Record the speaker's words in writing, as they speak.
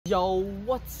Yo,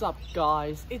 what's up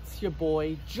guys? It's your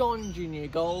boy John Junior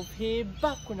Golf here,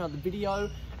 back with another video,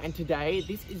 and today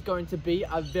this is going to be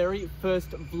our very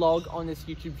first vlog on this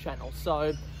YouTube channel.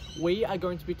 So we are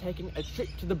going to be taking a trip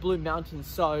to the Blue Mountains.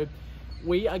 So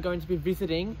we are going to be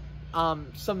visiting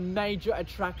some major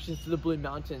attractions to the Blue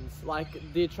Mountains. Like,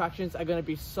 the attractions are going to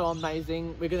be so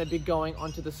amazing. We're going to be going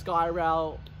onto the Sky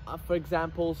Rail, for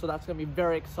example, so that's going to be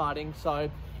very exciting. So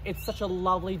it's such a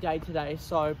lovely day today,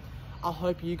 so I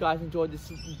hope you guys enjoyed this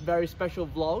very special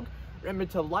vlog. Remember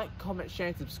to like, comment, share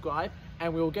and subscribe,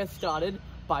 and we will get started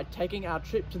by taking our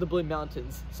trip to the Blue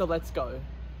Mountains. So let's go.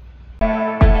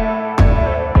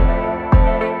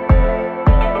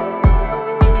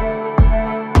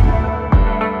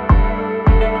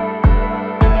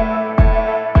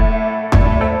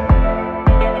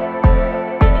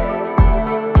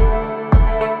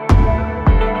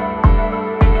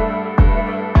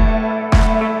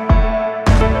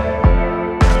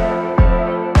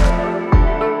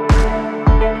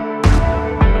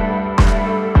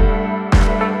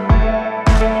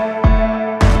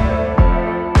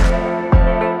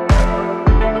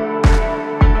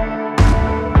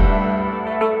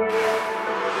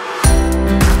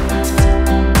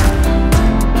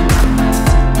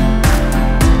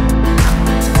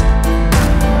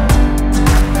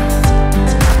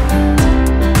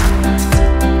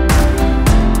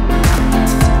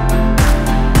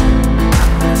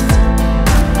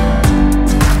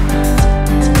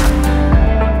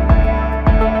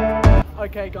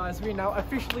 Okay guys, we now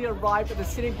officially arrived at the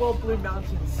Scenic World Blue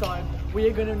Mountains, so we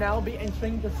are going to now be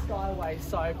entering the Skyway.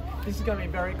 So this is going to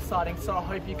be very exciting, so I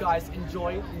hope you guys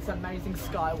enjoy this amazing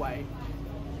Skyway.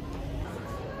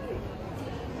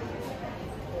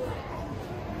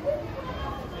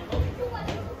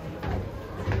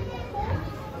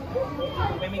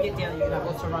 When we get down, you can have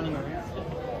lots of running around.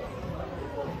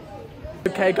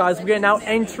 Okay guys, we are now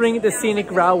entering the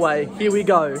Scenic Railway. Here we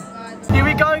go. Here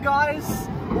we go guys!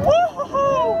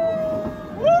 Woohoo!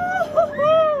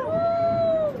 Woohoo!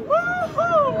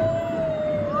 Woohoo!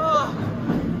 Oh,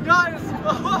 guys!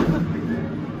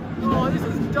 Oh, this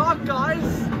is dark, guys!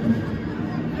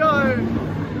 Yo!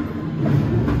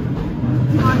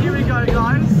 Alright, here we go,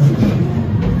 guys.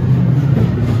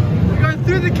 We're going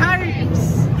through the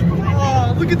caves!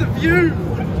 Oh, look at the view!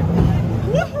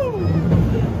 Woohoo!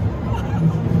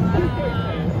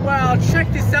 Wow,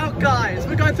 check this out, guys!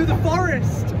 We're going through the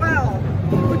forest! Wow!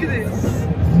 Look at this!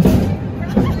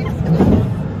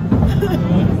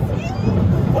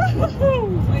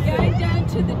 We're going down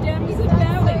to the Damson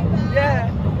Valley. Yeah!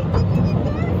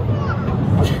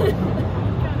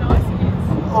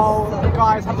 Oh,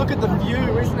 guys, have a look at the view,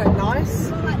 isn't it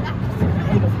nice?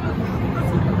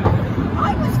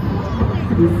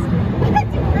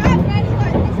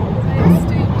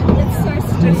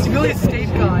 It's really steep,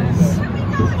 guys.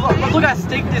 Look how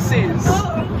steep this is.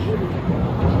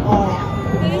 Oh.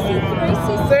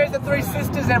 There's the three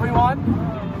sisters, everyone.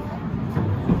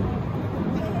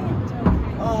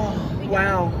 Oh,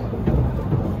 wow.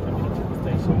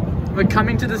 We're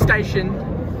coming to the station.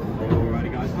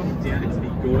 Alrighty guys, welcome down into the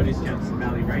gorgeous Damson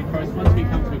Valley rainforest. Once we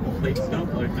come to a complete stop,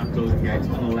 open up doors and gates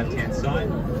on the left hand side.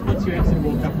 Once you exit,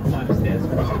 walk up a flight of stairs,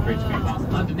 across the bridge, go past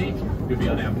underneath, you'll be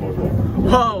on our boardwalk.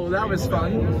 Whoa, that was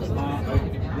fun.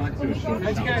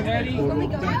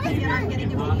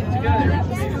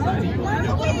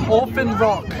 Orphan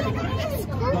Rock.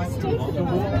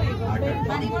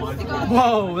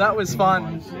 Whoa, that was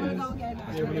fun.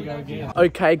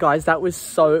 Okay guys, that was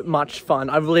so much fun.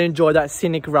 I really enjoyed that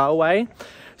Scenic Railway.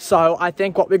 So I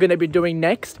think what we're going to be doing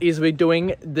next is we're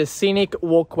doing the Scenic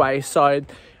Walkway. So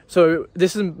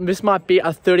this might be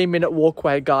a 30-minute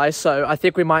walkway, guys. So I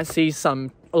think we might see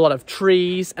a lot of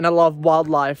trees and a lot of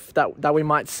wildlife that we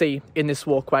might see in this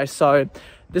walkway. So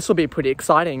this will be pretty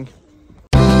exciting.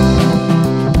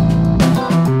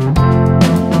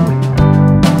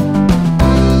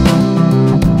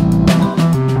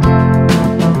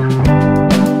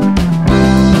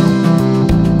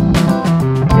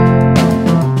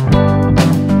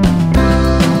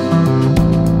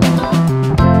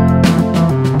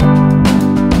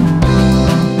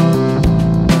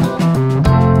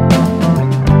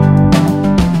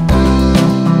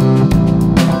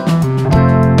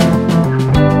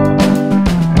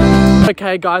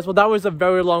 Okay guys, well that was a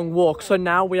very long walk, so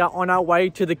now we are on our way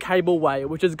to the cableway,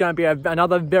 which is going to be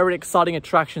another very exciting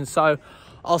attraction. So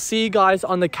I'll see you guys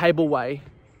on the cableway.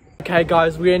 Okay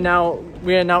guys, we are now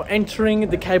entering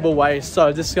the cableway,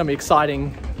 so this is going to be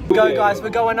exciting. Go guys,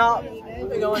 we're going up.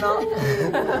 We're going up.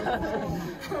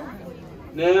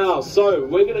 Now, so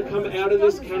we're going to come out of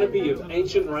this canopy of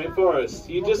ancient rainforest.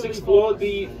 You just explored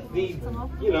the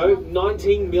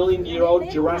 19 million year old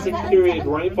Jurassic period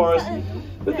rainforest.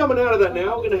 We're coming out of that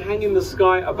now. We're going to hang in the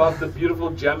sky above the beautiful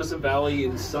Jamison Valley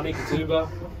in sunny Katoomba.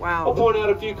 Wow. I'll point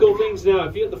out a few cool things now.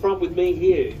 If you're at the front with me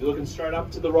here, you're looking straight up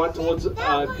to the right towards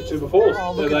Katoomba Falls.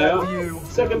 Oh, there look they at are. that view.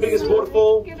 Second biggest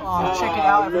waterfall. Oh, check it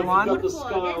out, everyone. Got the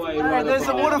skyway Yeah, right there's a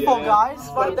up there, waterfall, yeah. guys,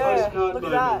 right there. Look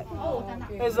at that.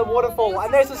 There's a waterfall,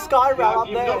 and there's a sky rail Now, up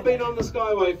if you've there. not been on the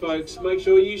skyway, folks, make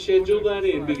sure you schedule that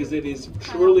in because it is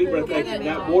truly breathtaking.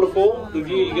 That waterfall, the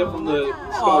view you get from the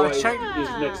skyway is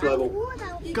next level.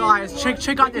 Guys,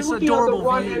 check out this Looking adorable on the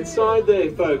right view. hand side there,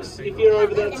 folks. If you're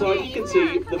over that side, you can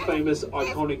see the famous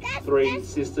iconic Three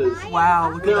Sisters.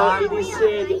 Wow, look at Now, that. it is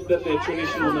said that their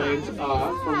traditional names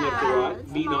are, from left to right,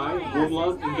 Minai,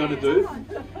 Wumla, and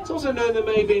Gunadu. It's also known there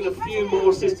may have been a few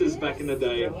more sisters back in the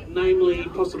day, namely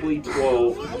possibly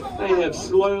 12. They have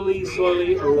slowly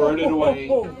eroded away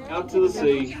out to the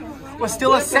sea. We're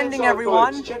still Left-hand ascending, side,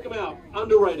 everyone. folks, check them out.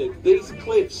 Underrated. These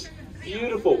cliffs,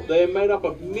 beautiful. They are made up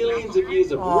of millions of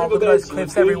years of Oh, look at those riverbeds,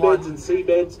 cliffs, lagoon everyone. beds, and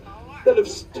seabeds that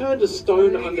have turned to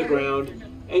stone underground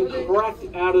and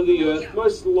cracked out of the earth,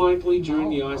 most likely during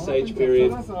the Ice Age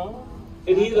period.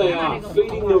 And here they are,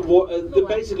 feeding the water. They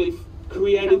basically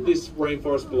created this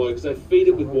rainforest below because they feed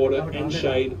it with water and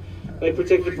shade. They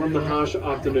protect it from the harsh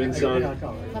afternoon sun.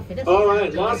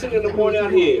 Alright, last thing I'm going to point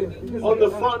out here. On the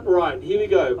front right, here we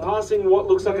go. Passing what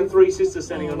looks like a Three Sisters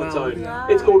standing on its own.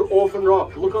 It's called Orphan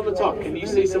Rock. Look on the top. Can you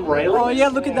see some railings? Oh yeah,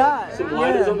 look at that. Some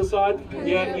lighters on the side.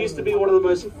 Yeah, it used to be one of the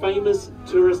most famous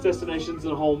tourist destinations in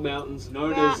the whole mountains,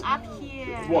 known as,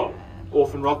 well,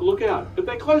 Orphan Rock Lookout. But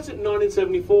they closed it in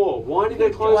 1974. Why did they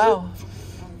close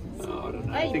it? Oh, I don't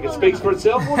know. I think it speaks for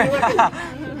itself. What do you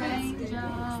reckon?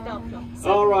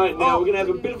 Alright, now we're going to have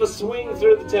a bit of a swing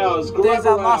through the towers. Grab There's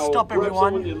our a last rail, stop, grab everyone.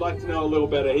 someone you'd like to know a little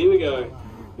better. Here we go.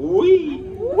 Whee!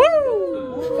 Woo!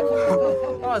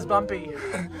 That was bumpy.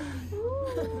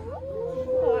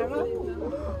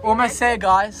 Almost there,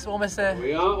 guys. Almost there.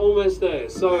 We are almost there.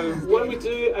 So when we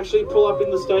do actually pull up in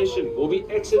the station, we'll be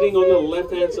exiting on the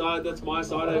left-hand side. That's my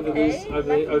side over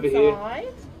here.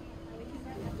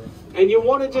 And you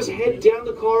want to just head down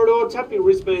the corridor, tap your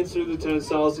wristbands through the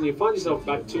turnstiles, and you find yourself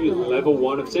back to level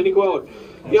 1 of Scenic World.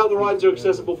 The other rides are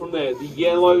accessible from there. The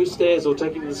yellow stairs will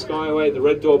take you to the Skyway, the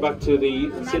red door back to the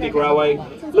Scenic Railway.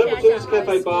 Level 2 is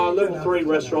Cafe Bar, level 3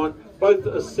 restaurant. Both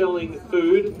are selling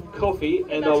food, coffee,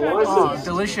 and a license. Oh,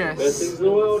 delicious. Best things in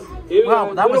the world. Here we Wow,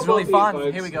 go. that was Little really bump fun.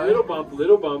 folks. Here we go.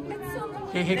 Little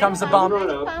bump. Here comes the bump. Right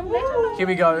up. Here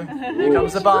we go. Here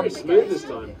comes the bump. Very smooth this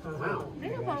time. Wow.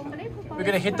 We're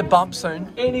gonna hit the bump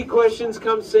soon. Any questions,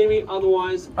 come see me.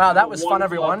 Otherwise, Wow, that was fun,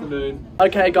 everyone.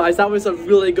 Okay, guys, that was a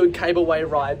really good cableway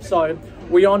ride. So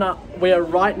we are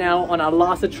right now on our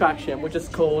last attraction, which is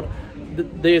called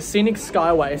the Scenic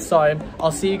Skyway. So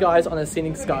I'll see you guys on the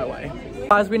Scenic Skyway.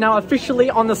 Guys, we're now officially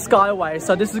on the Skyway,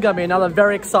 so this is gonna be another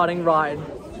very exciting ride.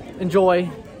 Enjoy.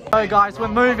 So guys, we're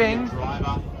moving.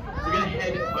 We're going to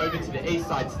head over to the east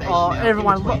side station. Oh, now.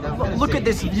 everyone, look at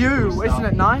this view. Isn't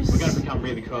it nice? We're going to become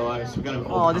really close. We're going to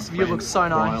Oh, this view looks so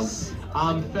nice.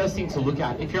 First thing to look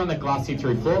at, if you're on the glass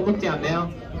see-through floor, look down now.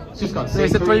 It's just got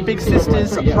There's the Three Big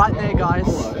Sisters right there, guys.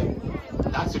 Hello.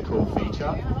 That's a cool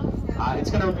feature.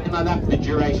 It's going to remain like that for the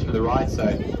duration of the ride, so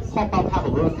pop up, have a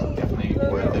look. Definitely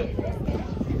worth it.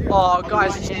 Oh,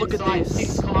 guys, just look at this.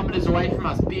 6 kilometers away from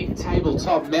us, big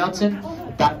tabletop mountain.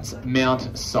 That's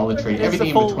Mount Solitary. There's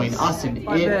Everything the in between falls us and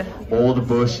right it, there. all the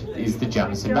bush, is the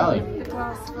Jamison Valley.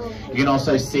 You can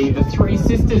also see the Three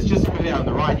Sisters just over there on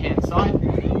the right-hand side.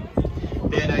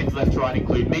 Their names left to right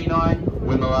include Minai,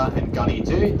 Wimala, and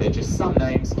Gunny-Doo. They're just some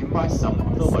names given by some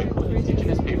of the local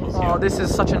indigenous peoples here. Oh, this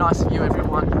is such a nice view,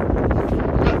 everyone.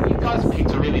 You guys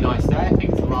picked a really nice day. I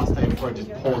think it's the last day before it just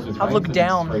pours with rain. Have a look for the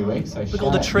down. next 3 weeks, so Look at shout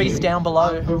all the out to trees you. down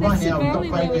below. But right now we've got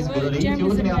great visibility. If you're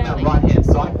looking out that right-hand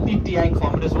side, 58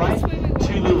 kilometres away,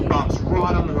 2 little bumps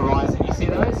right on the horizon. You see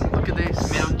those? Look at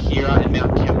this. Mount Kira and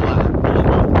Mount Kembla.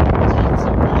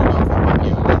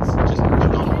 That's just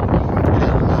phenomenal.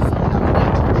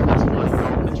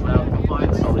 The trail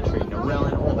behind Solitary,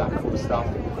 Narellan, all that cool stuff.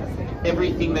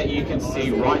 Everything that you can see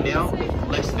right now,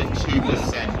 less than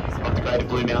 2% of the Greater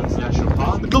Blue Mountains National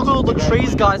Park. Look at all the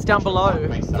trees, guys, down below.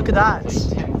 Look at that.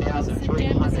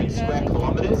 10,300 square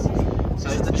kilometres. So This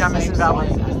is it's the the Jamison same Valley.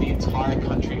 size as the entire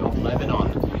country of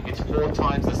Lebanon. It's 4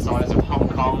 times the size of Hong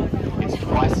Kong. It's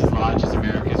twice as large as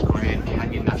America's Grand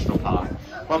Canyon National Park.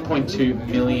 1.2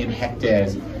 million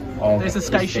hectares of There's a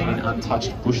station. pristine,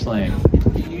 untouched bushland.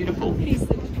 Beautiful.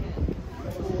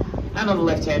 And on the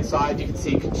left-hand side, you can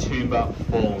see Katoomba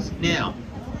Falls. Now,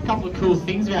 A couple of cool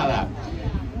things about that.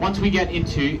 Once we get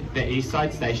into the east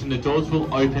side station, the doors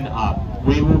will open up.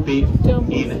 We will be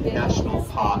in National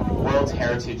Park, World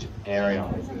Heritage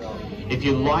Area. If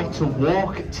you like to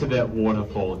walk to the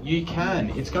waterfall, you can.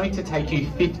 It's going to take you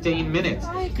 15 minutes.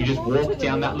 You just walk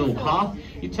down that little path,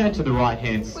 you turn to the right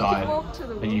hand side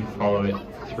and you follow it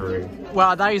through.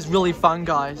 Wow, that is really fun,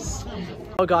 guys.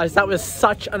 Oh guys, that was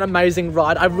such an amazing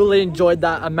ride. I really enjoyed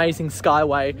that amazing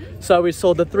skyway. So we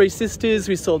saw the Three Sisters,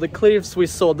 we saw the cliffs, we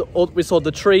saw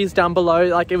the trees down below.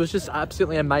 Like, it was just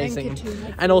absolutely amazing.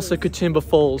 And also Katoomba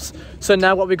Falls. So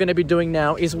now what we're going to be doing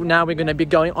now is we're going to be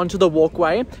going onto the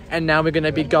walkway, and now we're going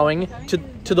to be going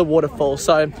to the waterfall.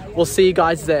 So we'll see you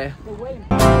guys there.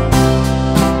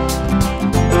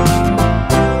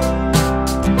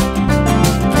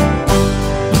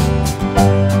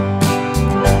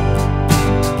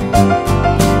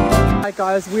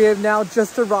 Guys, we have now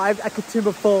just arrived at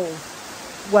Katoomba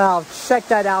Falls. Wow, check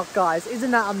that out, guys.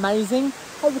 Isn't that amazing?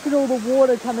 Oh, look at all the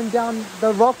water coming down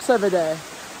the rocks over there.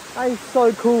 That is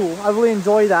so cool. I really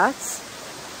enjoy that.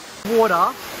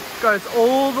 Water goes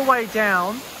all the way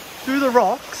down through the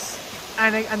rocks,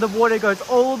 and the water goes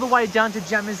all the way down to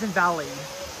Jamison Valley.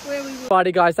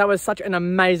 Alrighty guys, that was such an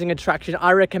amazing attraction.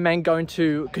 I recommend going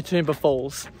to Katoomba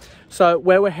Falls. So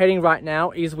where we're heading right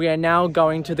now is we are now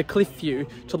going to the cliff view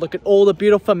to look at all the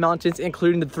beautiful mountains,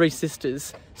 including the Three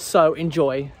Sisters. So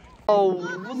enjoy. Oh,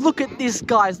 look at this,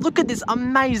 guys. Look at this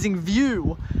amazing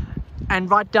view. And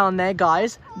right down there,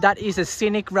 guys, that is a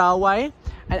scenic railway.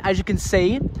 And as you can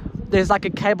see, there's like a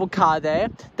cable car there.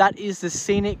 That is the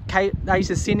scenic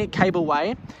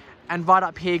cableway. And right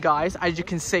up here, guys, as you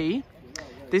can see,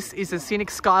 this is a scenic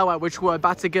skyway, which we're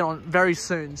about to get on very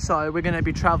soon. So we're going to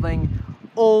be traveling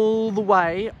all the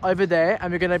way over there,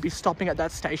 and we're going to be stopping at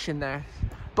that station there.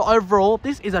 But overall,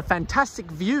 this is a fantastic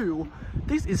view.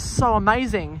 This is so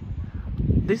amazing.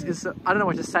 This is, I don't know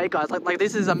what to say, guys. Like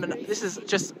this is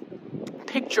just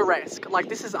picturesque. Like,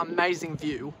 this is an amazing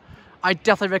view. I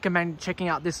definitely recommend checking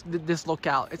out this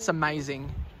lookout. It's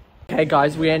amazing. Okay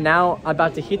guys, we are now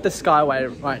about to hit the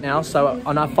skyway right now. So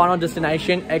on our final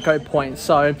destination, Echo Point.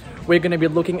 So we're going to be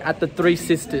looking at the Three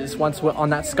Sisters once we're on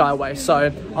that skyway.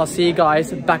 So I'll see you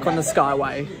guys back on the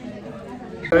skyway.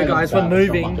 So guys, we're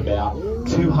moving. About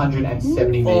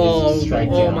 270 meters straight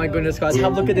down. Oh my goodness, guys,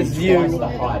 have a look at this view. The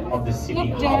height of the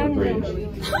Sydney Harbour Bridge.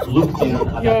 Look down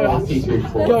at the Rocky Bridge.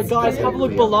 Yo guys, have a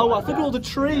look below us. Look at all the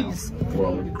trees.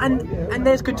 And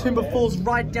there's Katoomba Falls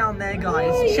right down there,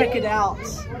 guys. Check it out.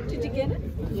 Did you get it?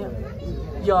 Yeah.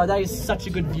 Yo, that is such a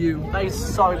good view. That is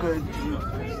so good.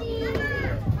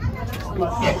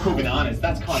 Yeah, cool bananas.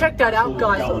 That's kind Check that out,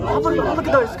 guys. Look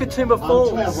at those Katoomba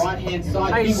Falls. To our right-hand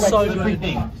side, that is so good.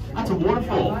 That's a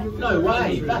waterfall. No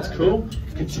way. That's cool.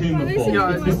 Katoomba Falls.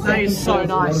 Yo, that is so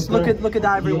nice. Look at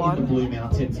that, everyone. In the Blue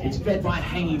Mountains. It's fed by a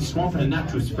hanging swamp and a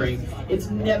natural spring. It's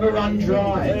never run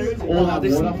dry. All that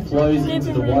water flows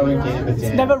into the Warringamba Dam.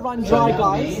 It's never run dry,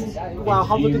 guys. Wow,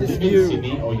 have a look at this view. If you live in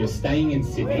Sydney or you're staying in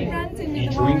Sydney, you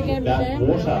drink that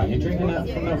water. You're drinking that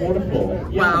from that waterfall.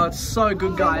 Wow, it's so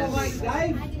good, guys.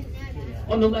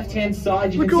 On the left-hand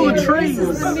side, you look can all see the trees.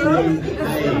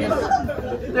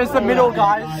 There's the middle,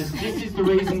 guys. This is the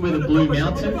reason we're the Blue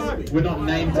Mountains. We're not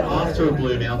named after a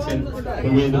blue mountain, but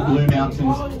we're the Blue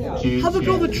Mountains due Have a look at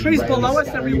all the trees below us,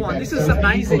 everyone. This is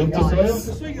amazing,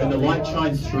 guys. When the light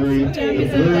shines through the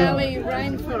blue,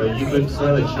 the eucalyptus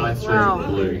oil, it shines through the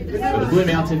blue. So the Blue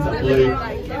Mountains are blue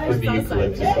with the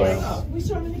eucalyptus oil.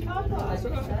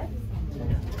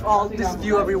 Oh, this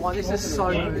view, everyone. This is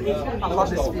so good. I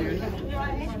love this view.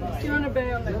 Do you want to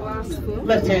be on the glass floor?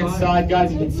 Left-hand side,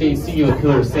 guys, you can see a singular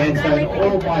pillar of sandstone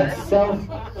all by itself.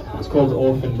 It's called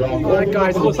Orphan Rock. Alright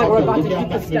guys, it looks like we're about to hit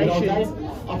the station.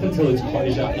 Up until its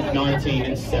closure in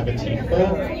 1974.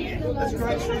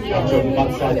 After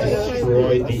mudslide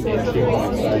destroyed the entry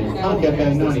line, so you can't get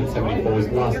there. 1974 was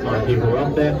the last time people were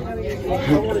up there.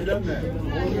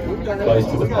 Closed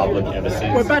to the public ever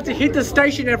since. We're about to hit the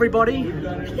station, everybody.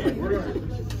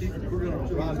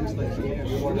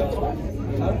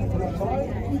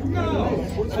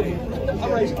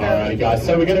 Alrighty guys,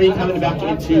 so we're going to be coming back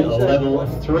into level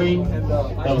 3.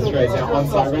 Level 3 is our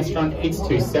on-site restaurant, it's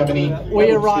 270.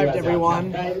 We arrived,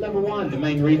 everyone. Level 1, the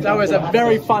main retail. That was a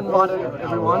very fun ride,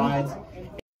 everyone.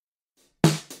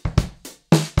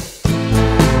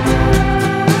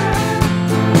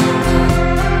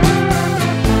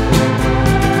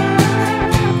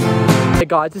 Hey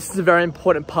guys, this is a very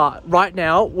important part. Right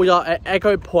now, we are at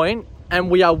Echo Point and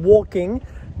we are walking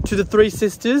to the Three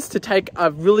Sisters to take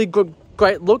a really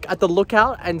great look at the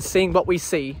lookout and seeing what we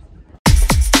see.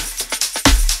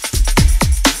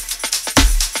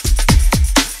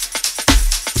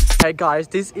 Okay guys,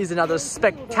 this is another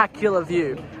spectacular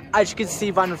view. As you can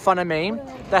see right in front of me,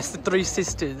 that's the Three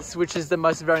Sisters, which is the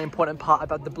most very important part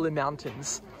about the Blue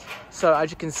Mountains. So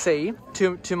as you can see,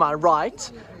 to my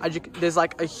right, there's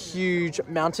like a huge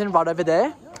mountain right over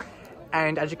there.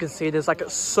 And as you can see, there's like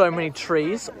so many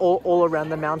trees all around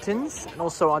the mountains. And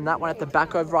also on that one at the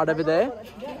back right over there.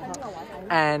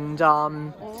 And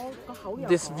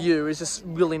this view is just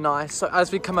really nice. So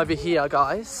as we come over here,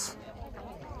 guys,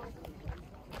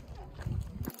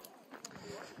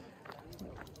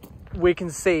 we can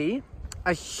see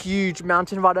a huge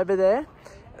mountain right over there.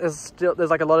 There's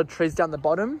like a lot of trees down the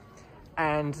bottom,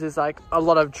 and there's like a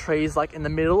lot of trees like in the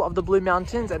middle of the Blue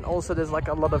Mountains, and also there's like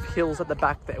a lot of hills at the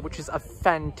back there, which is a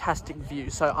fantastic view.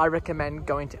 So I recommend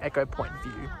going to Echo Point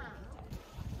View.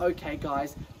 Okay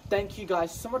guys, thank you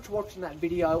guys so much for watching that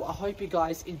video. I hope you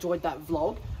guys enjoyed that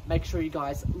vlog. Make sure you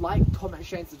guys like, comment,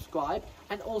 share and subscribe,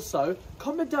 and also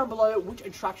comment down below which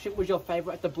attraction was your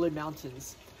favorite at the Blue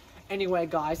Mountains. Anyway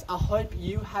guys, I hope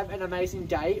you have an amazing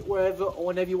day wherever or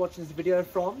whenever you're watching this video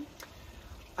from.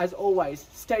 As always,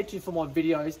 stay tuned for more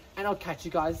videos, and I'll catch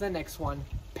you guys in the next one.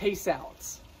 Peace out.